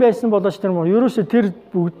тийм байсан болооч тэр мөн ерөөсөө тэр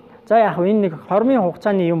бүгд за яг энэ нэг хормын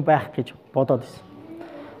хугацааны юм байх гэж бодоод байсан.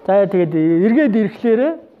 За тэгээд эргээд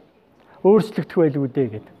ирэхлээрээ өөрчлөгдөх байлгүй дээ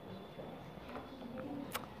гэдэг.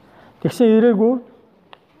 Тэгсэн ирээгүй.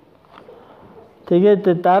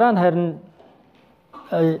 Тэгээд дараа нь харин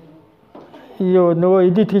нөгөө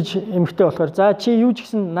Edith гэж эмэгтэй болохоор за чи юу ч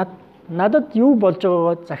гэсэн надад юу болж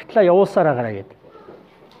байгаагаа загтлаа явуулсаар агараа гэдэг.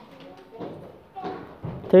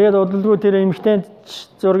 Тэгээд удалгүй тэр эмэгтэй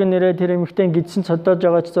зураг нэрээ тэр эмэгтэй гидсэн цодоож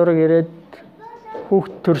байгаа зураг ирээд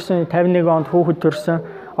хүүхэд төрсөн 51 онд хүүхэд төрсөн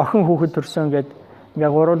охин хүүхэд төрсөн гэдэг ингээ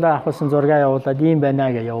гуруулаа авахсан зургаа явуулаад ийм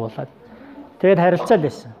байна гэж явуулаад тэгээд харилцаал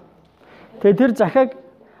байсан. Тэгээд тэр захааг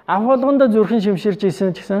авах болгондоо зүрхэн шимширж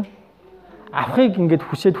исэн ч гэсэн авахыг ингээд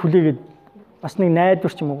хүсээд хүлээгээд бас нэг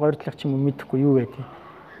найдвар ч юм уу горьдлох ч юм уу мэдэхгүй юу гэдэг.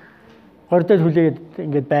 Горьдод хүлээгээд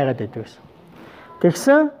ингээд байгаад байдаг гэсэн.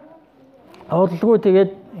 Тэгсэн удалгүй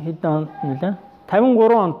тэгээд хэдэн онд нэлээ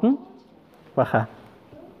 53 онд нь баха.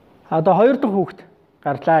 Одоо 2 дахь хүүхэд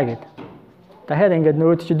гарлаа гэдэг. Дахиад ингээд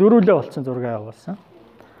нөгөөд чи дөрүүлээ болсон зураг явуулсан.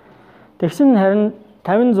 Тэгсэн харин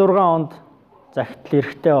 56 онд загтал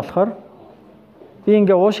эрэхтэй болохоор би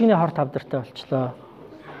ингээ уушигны хорт авдартай болчлоо.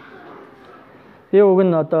 Би уг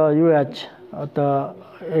нь одоо юу яаж одоо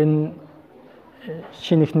энэ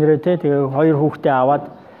шинэ ихнэрээ тэгээ 2 хүүхдээ аваад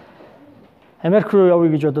Америк руу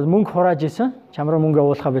явъя гэж бодоод мөнгө хурааж исэн. Чамраа мөнгө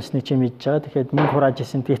явуулахаа байсныг чи мэдж байгаа. Тэгэхээр мөнгө хурааж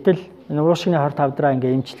исэн. Гэтэл энэ уушигны хорт авдраа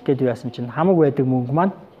ингээ эмчлэх гээд яасан чинь хамаг байдаг мөнгө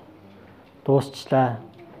маань дуусчлаа.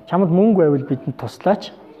 Чамд мөнгө байвал бидэнд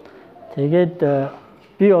туслаач. Тэгээд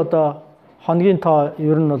би одоо хоногийн тоо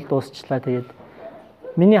ер нь бол дуусчлаа. Тэгээд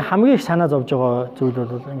миний хамгийн их санаа зовж байгаа зүйл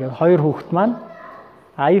бол ингээд 2 хүүхэд маань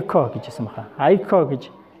Айко гэж хэлсэн баха. Айко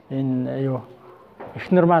гэж энэ юу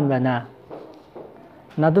эхнэр маань байна.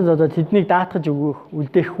 Надад одоо тэднийг даатгаж өгөх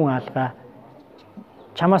үлдээх хүн алгаа.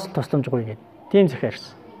 Чамаас тусламжгүй гэдэг. Тийм захиа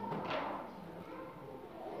ирсэн.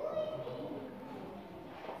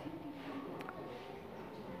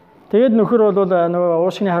 Тэгээд нөхөр бол нөгөө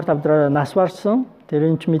уушгины хорт авдраа нас барсан. Тэр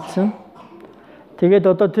энэ ч мэдсэн. Тэгээд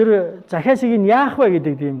одоо тэр захиасыг нь яах вэ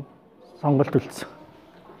гэдэг тийм сонголт үлдсэн.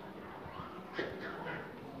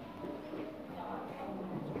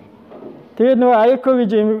 Тэгээд нөгөө Айко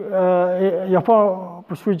гэж Япон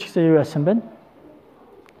бүсгүйч гэсэн юу яасан бэ?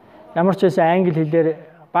 Ямар ч байсан англи хэлээр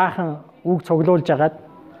баахан үг цуглуулж агаад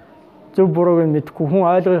зөв бурууг нь мэдэхгүй хүн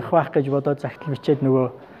ойлгох байх гэж бодоод загтал бичээд нөгөө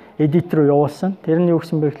Edith руу явуулсан. Тэр нь юу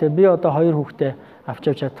гэсэн бэ гэхээр би одоо 2 хүүхдээ авч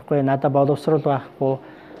явж чадахгүй, надад боловсрал байхгүй,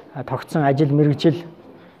 тогтсон ажил мэргэжил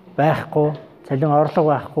байхгүй, цалин орлого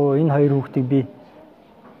байхгүй энэ хоёр хүүхдийг би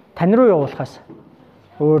тань руу явуулахаас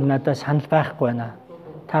өөр надад санал байхгүй байна.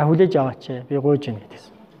 Та хүлээж аваач, би гуйж гин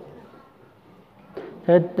гэдгийгсэн.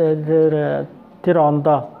 Тэгэд тэр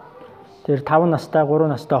ондоо тэр 5 настай, 3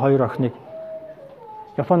 настай хоёр охиныг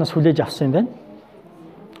Японоос хүлээж авсан юм байна.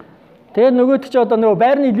 Тэгээд нөгөөд чи одоо нөгөө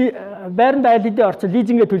байранд айл хэдийн орцол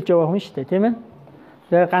лизингээ төлж байгаа хүн шүү дээ, тийм ээ.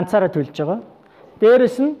 Тэгээд ганцаараа төлж байгаа.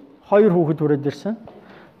 Дээрэс нь 2 хүүхэд хүрээд ирсэн.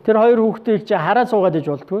 Тэр 2 хүүхдийг чи хараа суугаад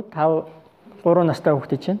иж болдгоо. 3 настай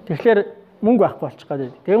хүүхдээ чинь. Тэгэхээр мөнгө байхгүй болчих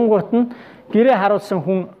гээд. Тэгэн гут нь гэрээ харуулсан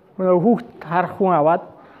хүн хүүхд харах хүн аваад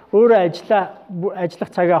өөрөө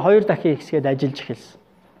ажиллах цагаа 2 дахин ихсгээд ажиллаж эхэлсэн.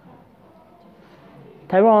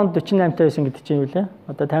 50 онд 48 тавьсан гэдэг чинь юу лээ?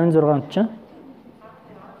 Одоо 56 онд чинь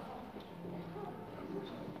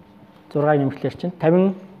 6 нэмэхлээр чинь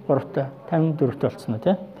 53-тай 54-тэй болцсон уу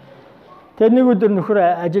тий. Тэгээд нэг өдөр нөхөр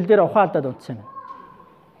ажил дээр ухаалдаад унтсан юм.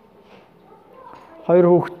 2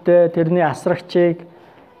 хүүхэдтэй тэрний асрагчийг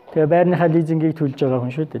тэгээ байрныхаа лизингийг төлж байгаа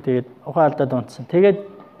хүн шүү дээ. Тэгээд ухаалдаад унтсан. Тэгээд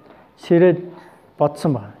сэрээд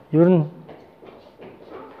бодсон байна. Ер нь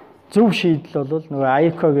зөв шийдэл бол нөгөө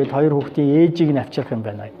Аяко гээд 2 хүүхдийн ээжийг нь авчрах юм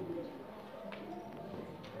байна.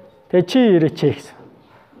 Тэгээ чи ирээч гэсэн.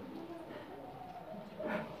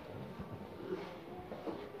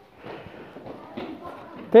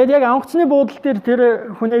 Тэгэд яг онгоцны буудал дээр тэр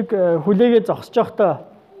хүнийг хүлээгээ зогсож байхдаа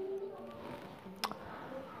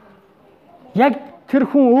яг тэр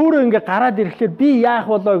хүн өөрөө ингээ гараад ирэхлээр би яах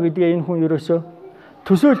болоо гэдгээ энэ хүн ерөөсөө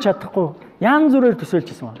төсөөлж чадахгүй янз бүрээр төсөөлж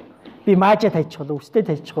ирсэн байна. Би маажаа тайчих болов, өстэй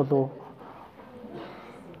тайчих болов,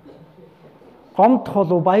 гомдох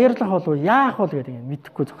болов, баярлах болов, яах бол гэдэг юм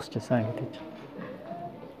мэдэхгүй зогсож байсан гэдэг.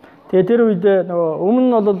 Тэгээ тэр үед нөгөө өмнө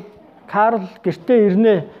нь бол Карл гэртээ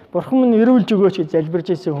ирнэ, бурхан минь ирүүлж өгөөч гэж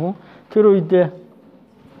залбирж ирсэн хүн. Тэр үед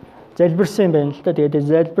залбирсан юм байна л да.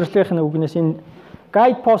 Тэгээд залбирлынхны үгнээс энэ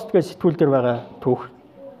гайд пост гэж сэтгүүл дээр байгаа түүх.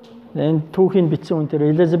 Энэ түүхийг бичсэн хүн тэр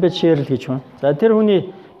Elizabeth Sherrill гэж хүн. За тэр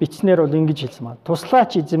хүний бичснээр бол ингэж хэлсэн байна.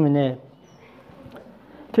 Туслаач эзэн минь ээ.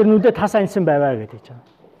 Тэр нүдэ тас ансан байваа гэдэг чинь.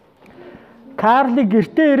 Карлыг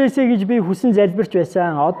гэртээ ирээсэй гэж би хүсэн залбирч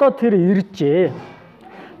байсан. Одоо тэр иржээ.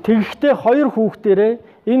 Тэгэхдээ 2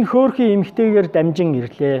 хүүхдээрээ энэ хөөрхөн эмэгтэйгээр дамжин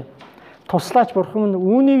ирлээ. Туслаач бурхан минь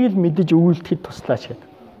үүнийг л мэдэж өгүүлдэхэд туслаач гэдэг.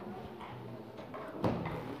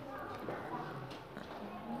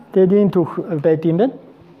 Тэгээд энэ түүх байд юм байна.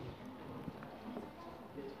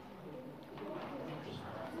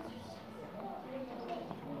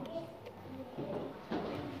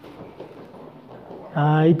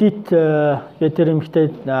 Edith гэдэг тэр эмэгтэй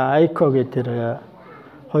Аяко гэдэг тэр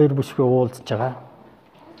 2 бүсгүй уулзж байгаа.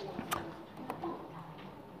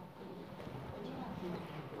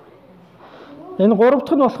 Энэ 3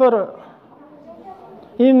 дахь нь болохоор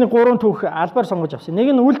ийм 3 түүх албаар сонгож авсан. Нэг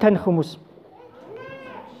нь үл таних хүмүүс.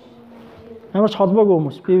 Ямар ч холбоогүй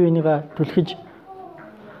хүмүүс бие бинийгаа түлхэж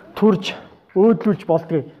төрж өөдлүүлж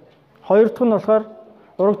болдгийг. 2 дахь нь болохоор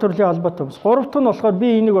ураг төрлийн холбоотой хүмүүс. 3 дахь нь болохоор би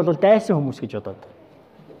энийг бол дайсан хүмүүс гэж бодоод.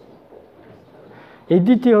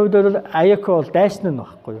 Эдитийн хувьд бол Аяко бол дайсан нь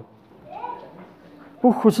байхгүй юу?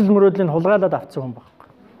 Бүх хүсэл мөрөөдлийг хулгайлаад авсан хүн байхгүй.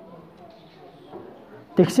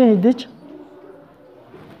 Тэгсэн хэдиж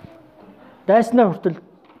дайснаа хүртэл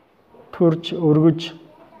төрж өргөж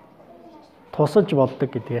тусалж болдог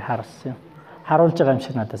гэдгийг харсан юм. Харуулж байгаа юм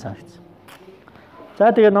шиг надад санагдсан.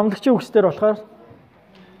 За тэгээ номлогчийн үгсдэр болохоор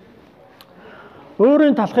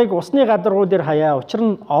өөрийн талхыг усны гадаргуу дээр хаяа. Учир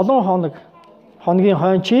нь олон хоногийн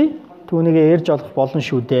хойно чи түүнийгээ ярьж олох болно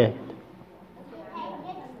шүү дээ.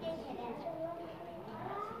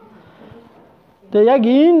 Тэгээ яг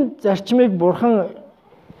энэ зарчмыг бурхан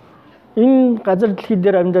энэ газар дэлхий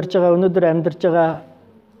дээр амьдарч байгаа, өнөөдөр амьдарч байгаа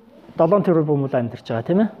 7 тэрбум хүмүүс амьдарч байгаа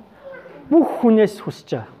тийм ээ. Бүх хүнээс хүсэж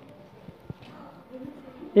байгаа.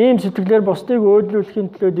 Ийм сэтгэлээр бусдыг өөдлүүлэхийн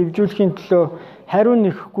төлөө, дэвжүүлэхийн төлөө хариу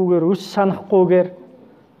нэхгүйгээр, өс санахгүйгээр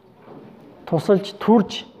тусалж,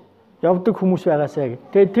 түрж явдаг хүмүүс байгаасаа гэх.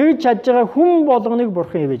 Тэгээд тэгж чадж байгаа хүн болгоныг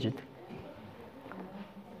бурхан ивэж идэг.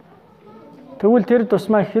 Тэгвэл тэр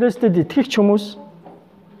тусмаа Христэд итгэгч хүмүүс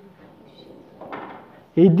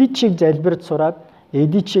Эдит шиг залбирч сураад,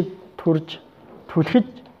 Эдит шиг түрж, түлхэж,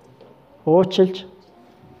 уучлж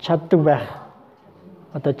чаддаг байх.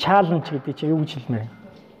 Одоо чаленж гэдэг чинь юу гэж хэлмээр вэ?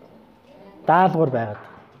 Даалгавар байгаад.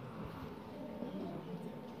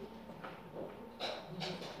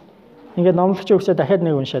 Ингээд номлогч өгсөө дахиад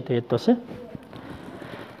нэг уншаад тэгээд дуусъя.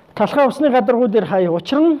 Талхаа усны гадаргуу дээр хаяа.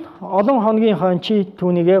 Учир нь олон хоногийн хойно чи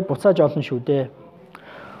түүнийгээ буцааж олно шүү дээ.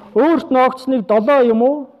 Өөрт ноогдсныг 7 юм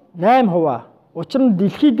уу 8%. Учир нь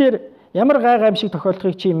дэлхий дээр ямар гай гамшиг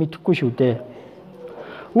тохиолдохыг чи мэдэхгүй шүү дээ.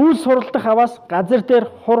 Үйл суралдах аваас газар дээр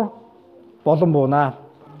хур болон буунаа.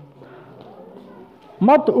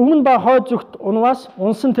 Мод өмнө ба хойд зүгт унваас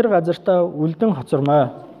унсан тэр газартаа үлдэн хоцормоо.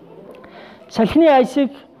 Салхины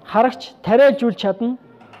айсыг харагч тариалжуулж чадна.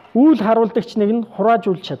 Үйл харуулдагч нэг нь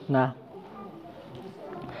хураажуулж чаднаа.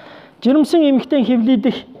 Жирэмсэн эмэгтэй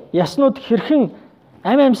хөвлийдэх яснууд хэрхэн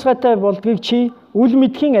ам амьсгаатай болдгийг чи үл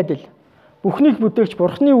мэдхийн адил. Бүхнийг бүтээгч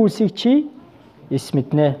Бурхны үйлсийг чи эс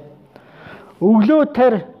мэднэ. Өглөө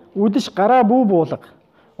тарь үдэш гараа бүү буулга.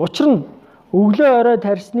 Учир нь өглөө орой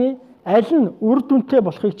тарьсны аль нь үр дүнтэй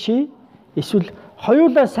болохыг чи эсвэл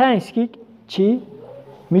хоёулаа сайн эсхийг чи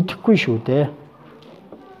мэдэхгүй шүү дээ.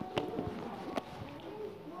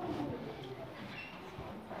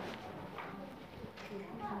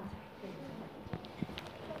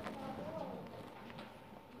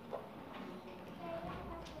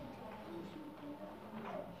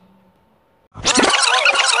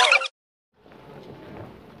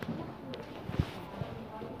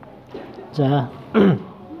 За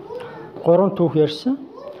 3 түүх ярьсан.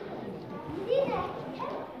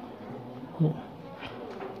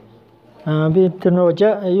 Би тэр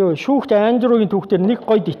нөгөө шүүхт Андрюгийн түүхтэр нэг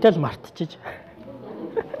гоё деталь мартчихэж.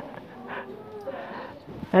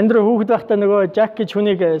 Андрю хүүхэд байхдаа нөгөө Жак гэж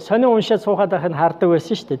хүнийг сонин уншаад суухад байхыг хардаг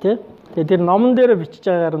байсан шүү дээ, тий. Тэгээ тэр номон дээр бичиж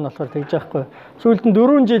байгаагаар нь болохоор тэгж байхгүй. Сүүлд нь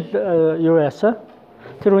 4 жил юу яасан?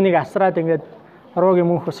 Тэр хүнийг асраад ингээд ороогийн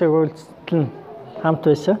мөнх усыг үйлдэлэн хамт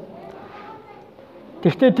байсан.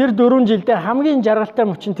 Тэгвэл тэр 4 жилдээ хамгийн жаргалтай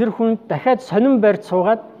мөчин тэр хүнд дахиад сонин барьд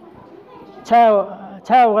суугаад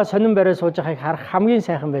цай уугаа сонин бариад сууж байгааг харах хамгийн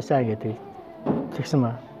сайхан байсан гэдэг тэгсэн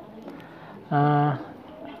байна.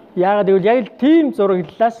 Яагаад гэвэл яг л тийм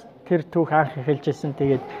зураглалаас тэр түүх анх эхэлж ирсэн.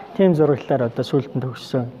 Тэгээд тийм зураглалаар одоо сүүлд нь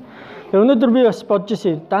төгссөн. Өнөөдөр би бас бодож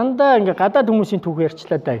ирсэн. Дандаа ингээ гадаад хүмүүсийн түүх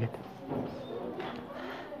ярьчлаа даа гэдэг.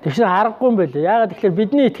 Тэгсэн аргагүй юм байлээ. Яагаад тэгэхээр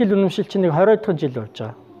бидний итгэл үнэмшил чинь нэг 20 дахь жил болж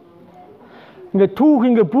байгаа. Ингээ түүх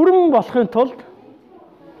ингээ бүрэн болохын тулд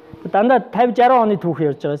дандаа 50 60 оны түүх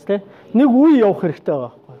ярьж байгаас тийм нэг үе явах хэрэгтэй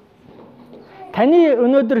байгаа байхгүй. Таны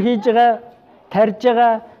өнөөдөр хийж байгаа, тарьж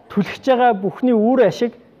байгаа, түлхэж байгаа бүхний үр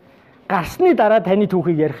ашиг гарсны дараа таны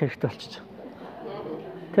түүхийг ярих хэрэгтэй болчихж байгаа.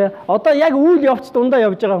 Тэ одоо яг үйл явц дундаа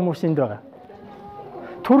явж байгаа хүмүүс энд байгаа.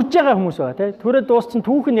 Төрж байгаа хүмүүс байгаа тийм түрээ дууссан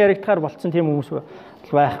түүх нь яригдахаар болцсон тийм хүмүүс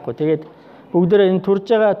байхгүй. Тэгээд бүгдээрээ энэ төрж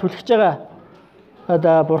байгаа, түлхэж байгаа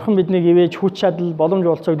одоо Бурхан биднийг ивэж хүч чадал боломж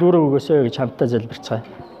болцоог дүүрэн өгөөсэй гэж хамтдаа залбирцгаая.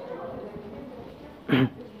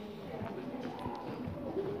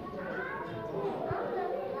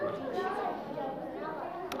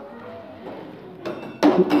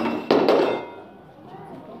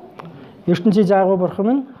 ертөнцийн заагуу Бурхан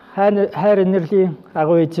минь хайр инэрлийн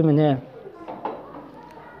агуу эзэн минь ээ.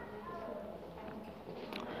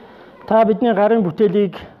 Та бидний гарын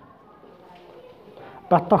бүтээлийг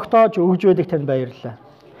бат тогтоож өгж байдаг танд баярлалаа.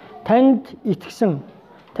 Танд итгэсэн,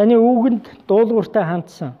 таны үгэнд дуулууртай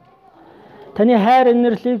хандсан, таны хайр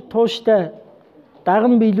инэрлийг тууштай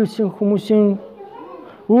даган биелүүлсэн хүмүүсийн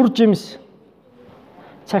үр жимс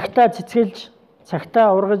цагтаа цэцгэлж,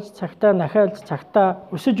 цагтаа ургаж, цагтаа нахайлж, цагтаа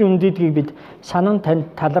өсөж өндийдгийг бид санан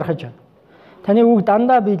танд талархаж байна. Таны үг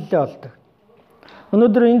дандаа биелэлээ болдог.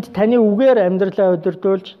 Өнөөдөр энд таны үгээр амьдралаа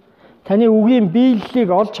удирдуулж, таны үгийн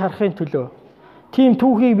биеллийг олж харахын төлөө тийм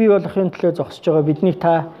түүхийг бий болгохын төлөө зогсож байгаа биднийг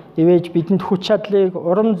та ивэж бидэнд хүч чадлыг,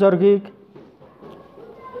 урам зоригийг,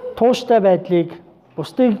 тууштай байдлыг,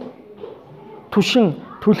 бусдыг түшин,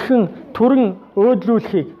 түлхэн, түрэн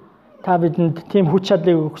өөдлүүлэхийг та бидэнд тийм хүч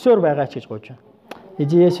чадлыг өгсөөр байгаа ч гэж гуйж байна.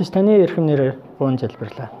 Эзэн Есүс таны эрхэм нэрээр гуйж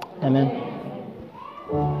залбирлаа. Амен.